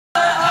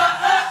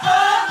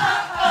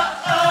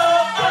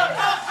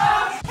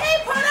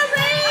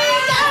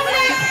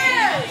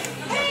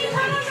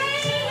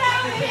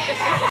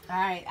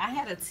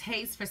a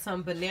taste for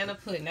some banana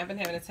pudding. I've been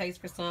having a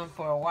taste for some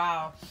for a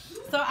while.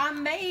 So I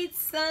made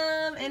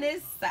some and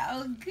it's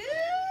so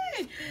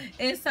good.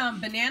 It's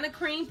banana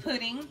cream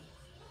pudding.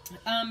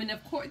 And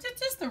of course,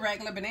 just the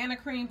regular banana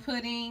cream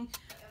pudding,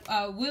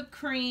 whipped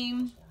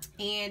cream,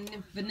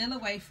 and vanilla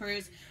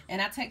wafers.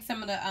 And I take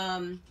some of the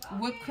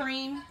whipped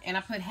cream and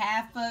I put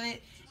half of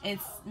it.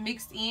 It's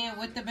mixed in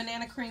with the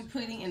banana cream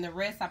pudding, and the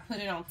rest I put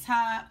it on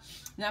top.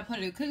 And I put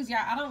it in cookies. Y'all,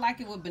 I don't like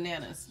it with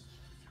bananas,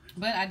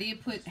 but I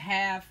did put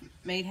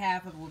made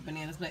half of it with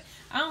bananas. But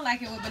I don't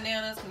like it with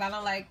bananas because I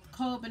don't like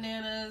cold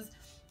bananas,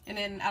 and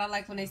then I don't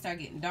like when they start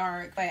getting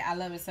dark. But I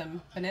love it some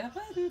banana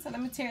pudding. So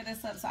let me tear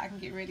this up so I can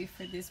get ready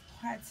for this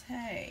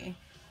party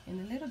in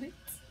a little bit.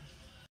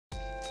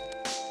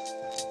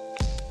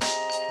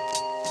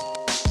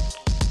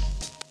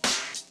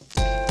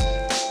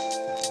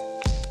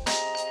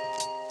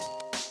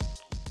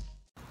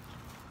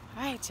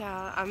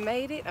 Y'all, I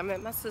made it. I'm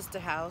at my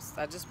sister's house.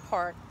 I just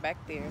parked back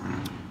there,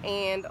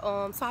 and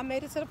so I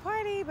made it to the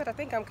party, but I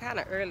think I'm kind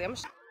of early. I'm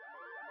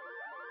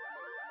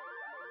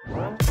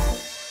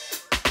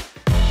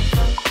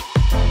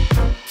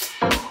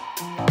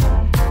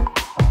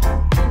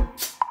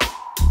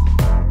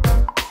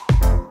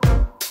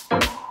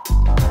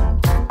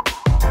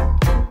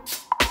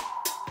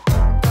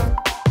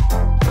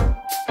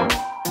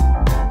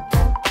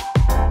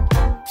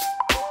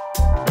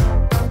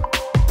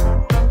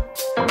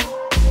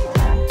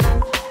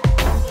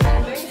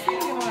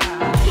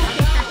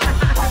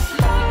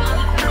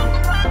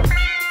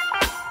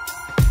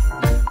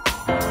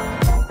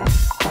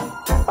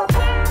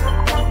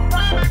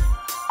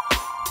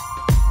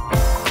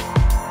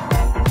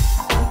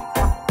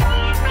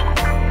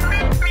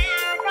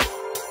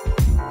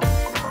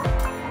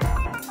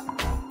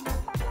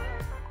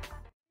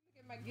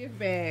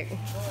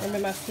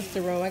in my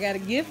sister's room. I got a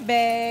gift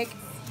bag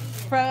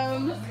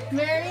from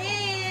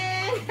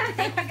Marianne.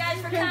 Thank you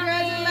guys for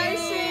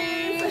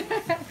Congratulations.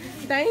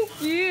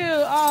 Thank you.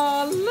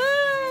 Oh,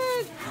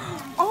 look.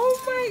 Oh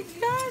my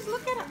gosh,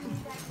 look at it.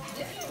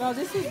 Oh,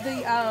 this is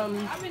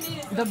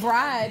the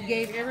bride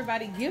gave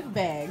everybody gift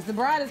bags. The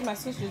bride is my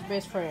sister's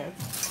best friend.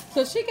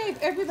 So she gave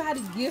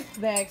everybody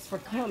gift bags for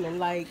coming.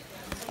 Like,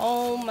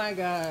 oh my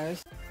gosh.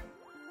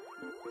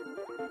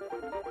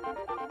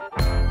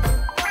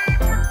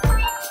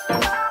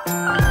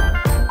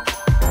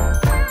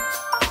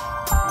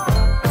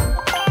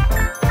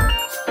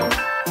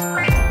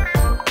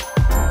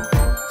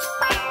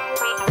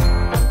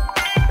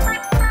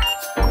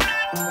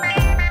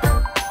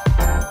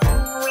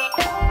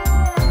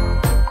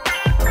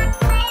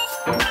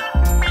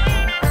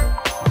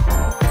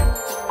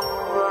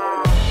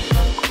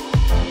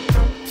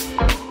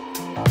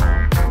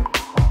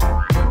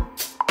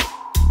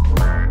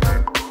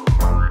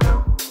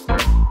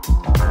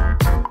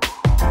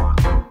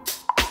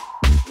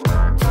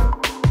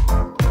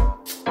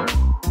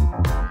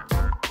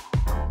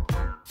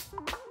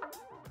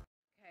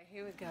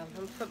 I'm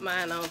gonna put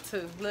mine on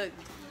too. Look,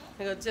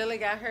 Jilly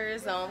got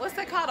hers on. What's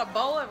that called? A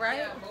boa, right?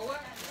 Yeah, boa.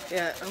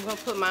 Yeah, I'm gonna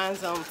put mine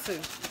on too.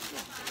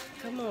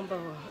 Come on,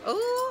 boa.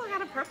 Oh, I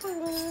got a purple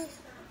one.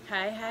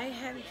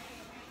 Hey.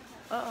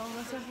 Uh-oh,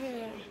 what's up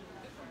here?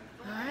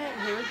 All right,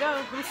 here we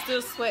go. I'm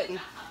still sweating.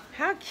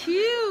 How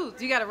cute.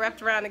 You got it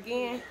wrapped around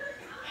again.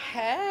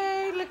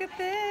 Hey, look at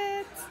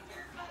that.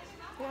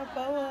 Yeah,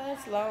 boa,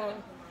 it's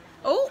long.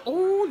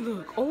 Oh,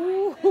 look.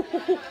 Oh.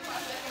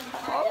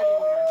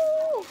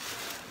 Oh.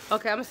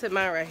 Okay, I'm gonna sit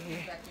mine right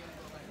here.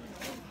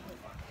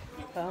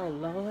 Oh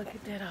Lord,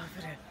 get that off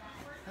of there.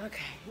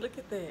 Okay, look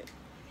at that.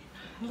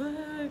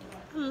 Look,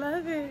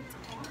 love it.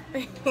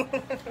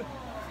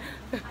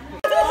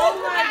 Oh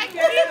my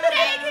God! Here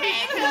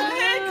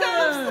it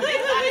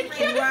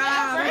comes.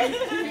 Wow, that's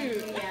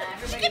cute.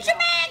 Yeah, get your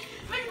bag.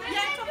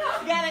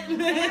 Got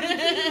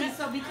it.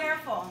 So be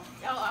careful.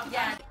 Oh,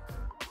 yeah.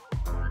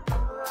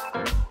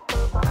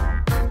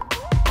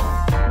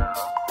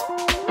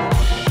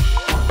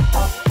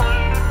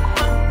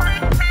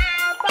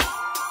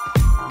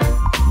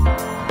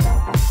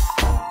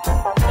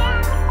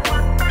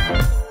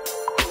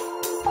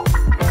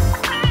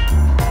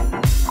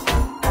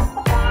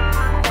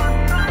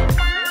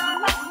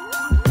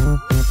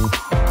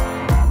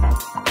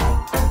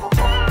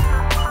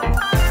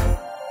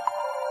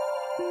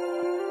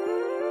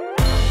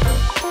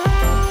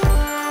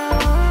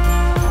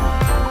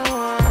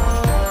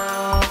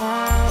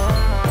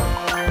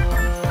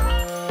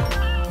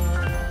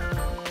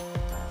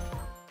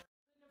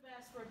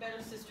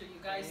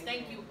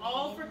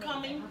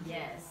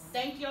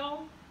 Thank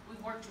y'all.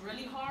 We've worked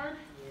really hard.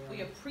 Yeah.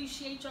 We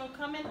appreciate y'all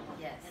coming.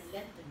 Yes. And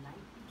let the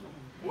night begin.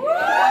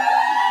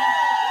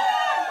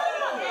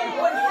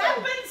 What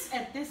happens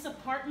at this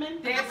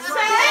apartment? Stay at this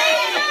apartment!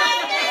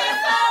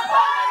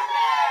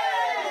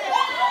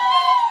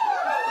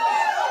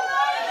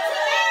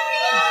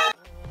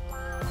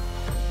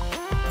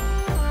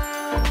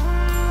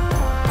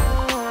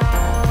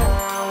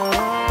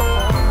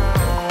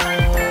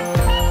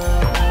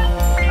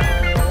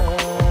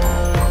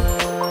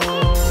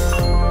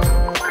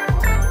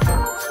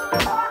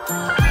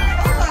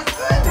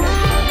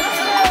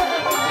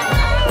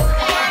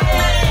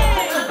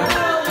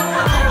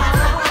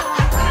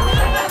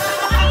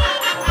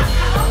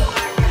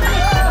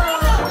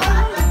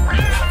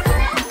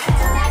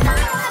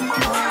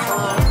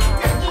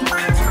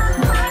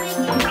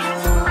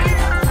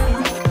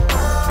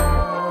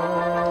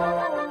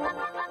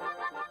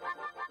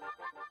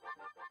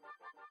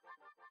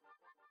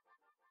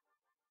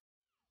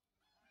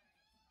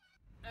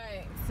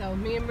 So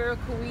me and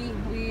Miracle,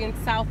 we in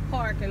South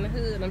Park in the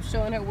hood. I'm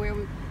showing her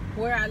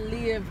where I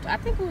lived. I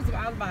think it was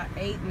about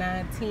 8,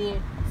 9,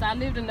 10. So I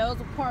lived in those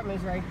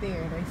apartments right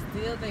there. They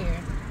still there.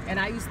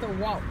 And I used to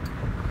walk.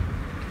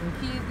 When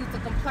kids used to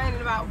complain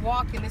about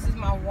walking, this is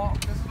my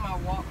walk. This is my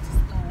walk to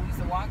school. We used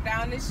to walk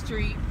down this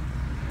street,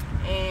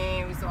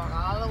 and we used to walk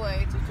all the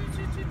way.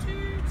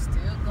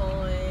 Still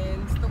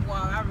going. It's the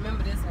walk. I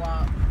remember this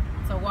walk.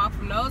 So walk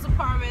from those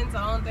apartments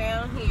on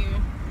down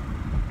here.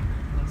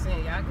 I'm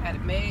saying y'all got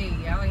it made.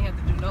 Y'all ain't have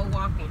to do no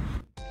walking.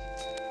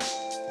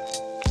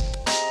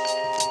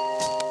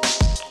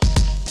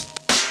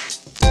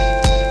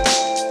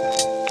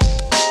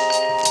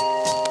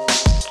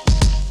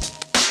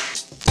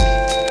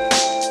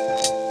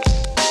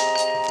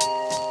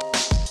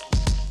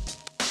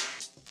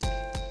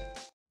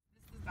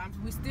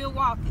 We still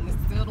walking. It's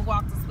still the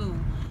walk to school.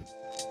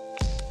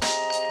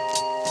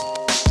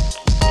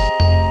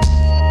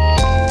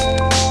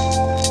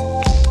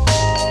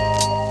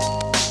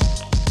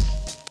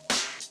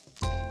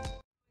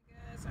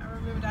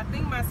 I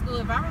think my school,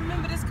 if I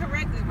remember this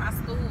correctly, my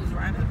school was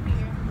right up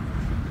here.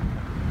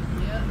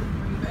 Yep,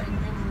 bring back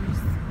memories.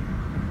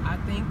 I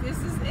think this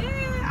is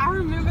it. I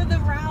remember the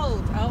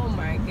route. Oh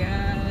my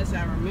gosh,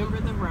 I remember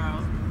the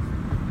route.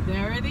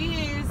 There it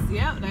is.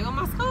 Yep, there go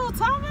my school,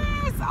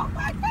 Thomas. Oh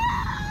my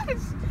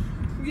gosh.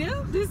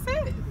 Yep, this is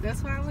it.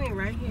 That's where I went,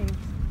 right here.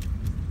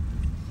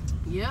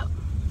 Yep,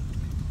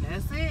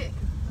 that's it.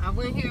 I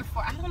went here for,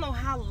 I don't know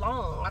how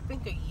long. I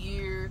think a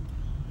year.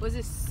 Was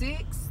it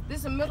 6? This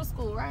is middle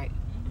school, right?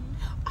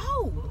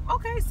 Oh,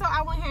 okay, so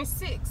I went here in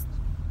 6th.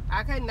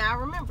 Okay, now I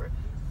remember.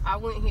 I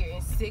went here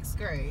in 6th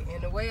grade.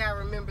 And the way I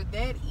remember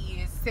that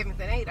is 7th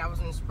and 8th, I was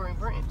in Spring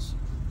Branch.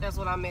 That's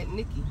when I met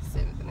Nikki,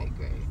 7th and 8th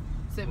grade.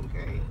 7th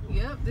grade.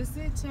 Yep, this is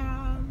it,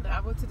 child. I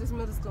went to this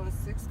middle school in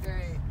 6th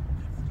grade.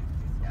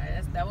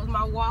 Yeah, that was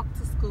my walk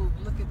to school.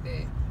 Look at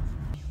that.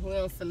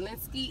 We're on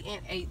Selinsky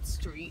and 8th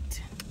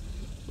Street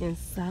in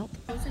South.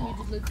 You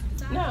just looked at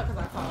the time? No, because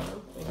I called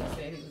him and he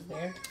said he was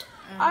there.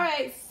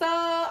 Alright, so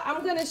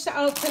I'm going to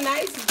show,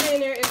 tonight's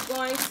dinner is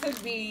going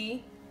to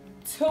be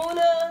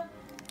tuna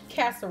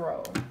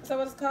casserole. Is that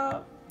what it's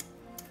called?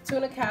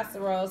 Tuna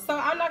casserole. So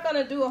I'm not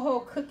going to do a whole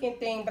cooking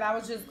thing, but I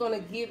was just going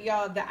to give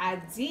y'all the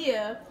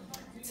idea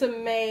to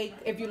make,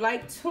 if you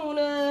like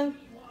tuna,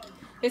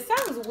 it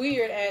sounds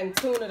weird adding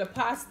tuna to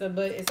pasta,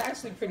 but it's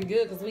actually pretty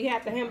good because we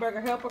had the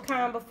hamburger helper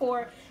kind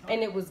before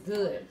and it was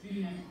good.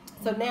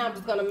 So now I'm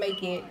just gonna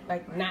make it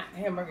like not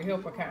hamburger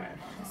helper kind.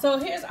 So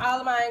here's all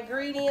of my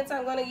ingredients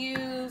I'm gonna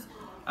use.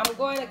 I'm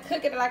going to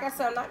cook it. Like I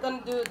said, I'm not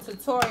gonna do a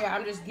tutorial.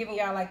 I'm just giving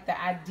y'all like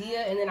the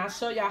idea and then I'll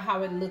show y'all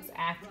how it looks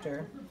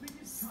after.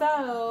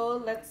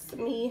 So let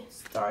me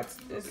start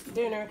this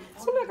dinner.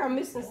 Seems like I'm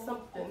missing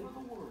something.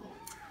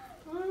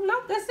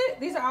 No, that's it.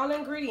 These are all the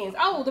ingredients.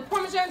 Oh, the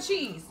Parmesan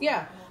cheese.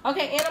 Yeah.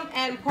 Okay, and I'm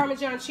adding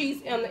Parmesan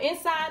cheese on the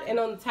inside and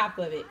on the top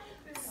of it.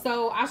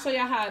 So I'll show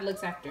y'all how it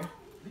looks after.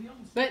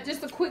 But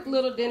just a quick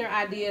little dinner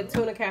idea,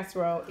 tuna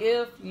casserole,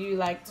 if you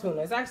like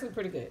tuna. It's actually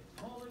pretty good.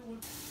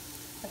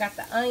 I got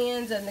the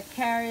onions and the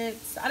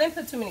carrots. I didn't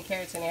put too many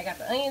carrots in there. I got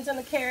the onions and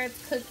the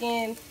carrots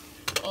cooking.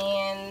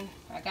 And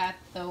I got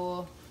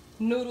the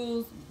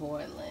noodles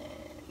boiling.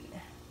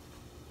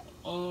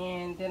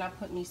 And then I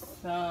put me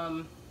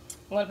some,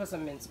 I'm going to put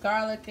some minced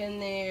garlic in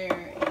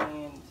there.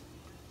 And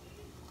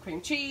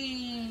cream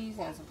cheese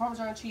and some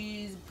Parmesan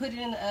cheese. Put it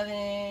in the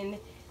oven.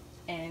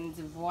 And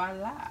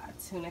voila,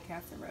 tuna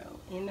casserole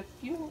in a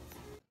few minutes.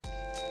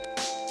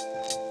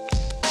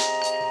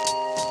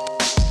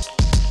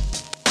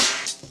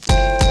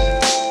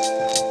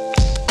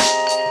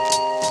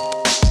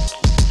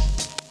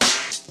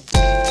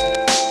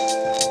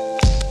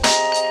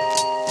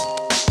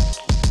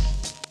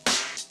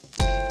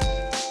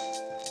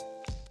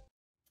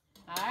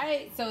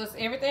 Alright, so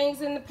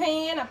everything's in the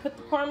pan. I put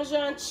the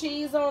Parmesan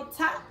cheese on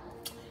top.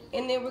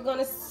 And then we're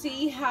gonna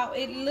see how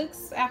it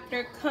looks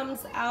after it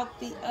comes out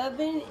the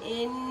oven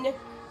in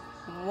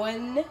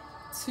 1,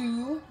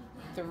 2,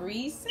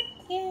 3 seconds.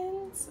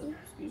 Oops,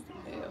 excuse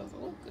me, that was a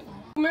little good.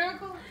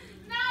 Miracle?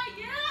 No,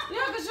 yeah.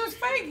 Yeah, because you was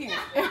faking.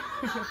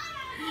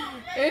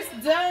 It's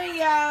done,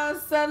 y'all.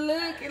 So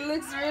look, it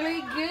looks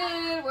really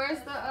good. Where's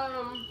the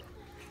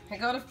I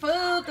go to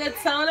food, the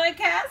tuna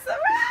casserole.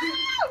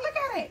 Look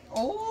at it.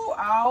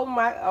 Oh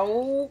my,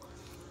 oh.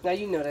 Now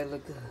you know that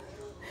look good.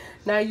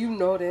 Now you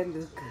know that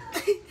look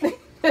good.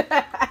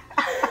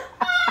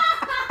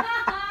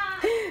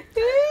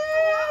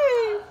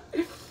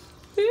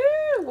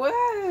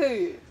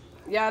 What?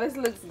 Y'all, this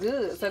looks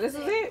good. So this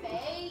is it.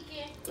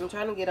 I'm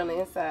trying to get on the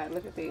inside.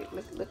 Look at that.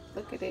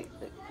 Look at it.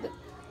 Look.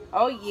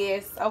 Oh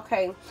yes.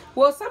 Okay.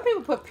 Well, some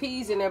people put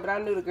peas in there, but I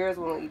knew the girls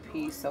won't eat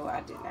peas, so I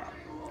did not.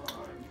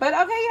 But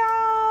okay,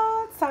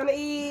 y'all. It's time to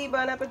eat.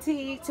 Bon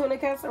appetit. Tuna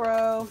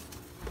casserole.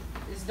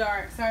 It's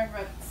dark. Sorry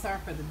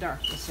for the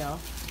darkness, y'all.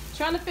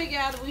 Trying to figure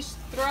out if we should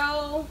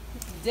throw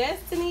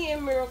Destiny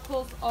and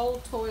Miracle's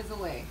old toys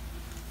away.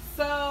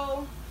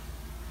 So,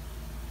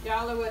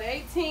 y'all are what,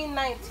 18,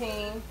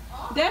 19.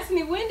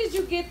 Destiny, when did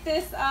you get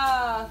this?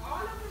 All of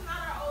them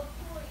are old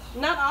toys.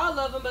 Not all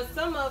of them, but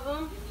some of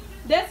them.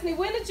 Destiny,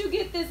 when did you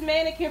get this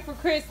mannequin for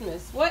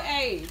Christmas? What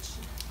age?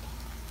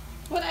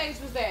 What age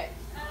was that?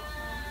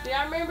 Do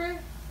y'all remember?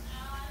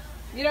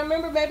 You don't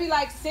remember? Maybe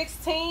like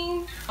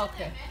 16?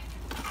 Okay.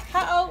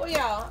 How old were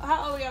y'all?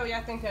 How old were y'all when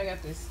y'all think y'all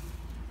got this?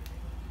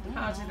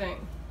 How'd you think?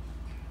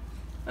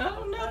 I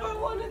don't know if I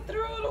want to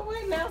throw it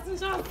away now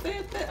since y'all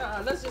said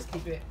that. Let's just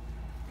keep it.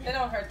 It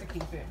don't hurt to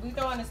keep it. We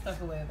throwing this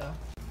stuff away though.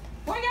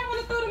 Why y'all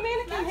want to throw the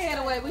mannequin head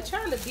away? We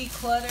trying to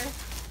declutter.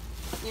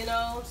 You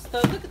know, so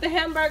look at the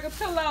hamburger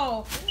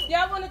pillow.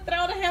 Y'all want to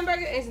throw the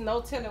hamburger? It's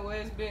no telling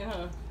where it's been,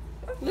 huh?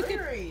 Look at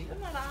it.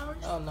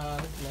 Oh no,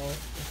 it's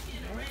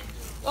nasty.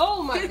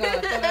 Oh my God,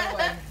 throw that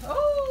away.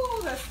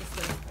 Oh, that's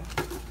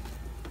disgusting.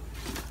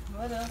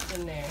 What else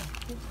in there?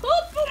 Who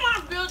put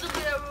my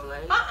Build-A-Bear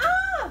away?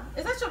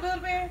 Is that your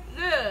Build-A-Bear?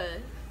 Yeah.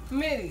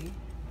 Mitty.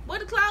 Where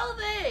the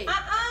clothes at?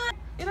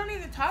 You don't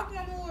need to talk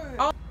no more.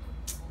 Oh.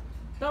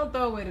 Don't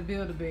throw away the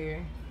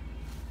Build-A-Bear.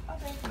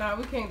 Okay. Nah,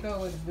 we can't throw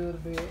away the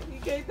Build-A-Bear. You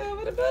can't throw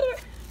away the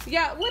Build-A-Bear.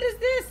 Yeah, what is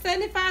this?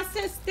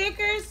 75-cent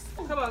stickers?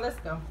 Come on, let's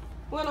go.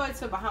 We're on the way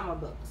to Bahama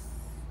Books.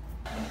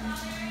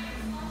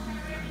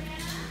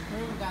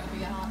 We gotta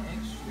be all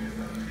extra.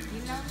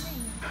 You know me.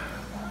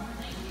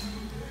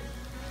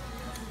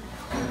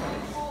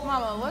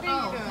 Mama, what are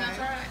you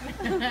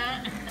doing? I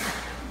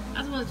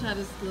just want to try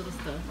this little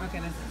stuff. Okay,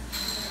 that's it.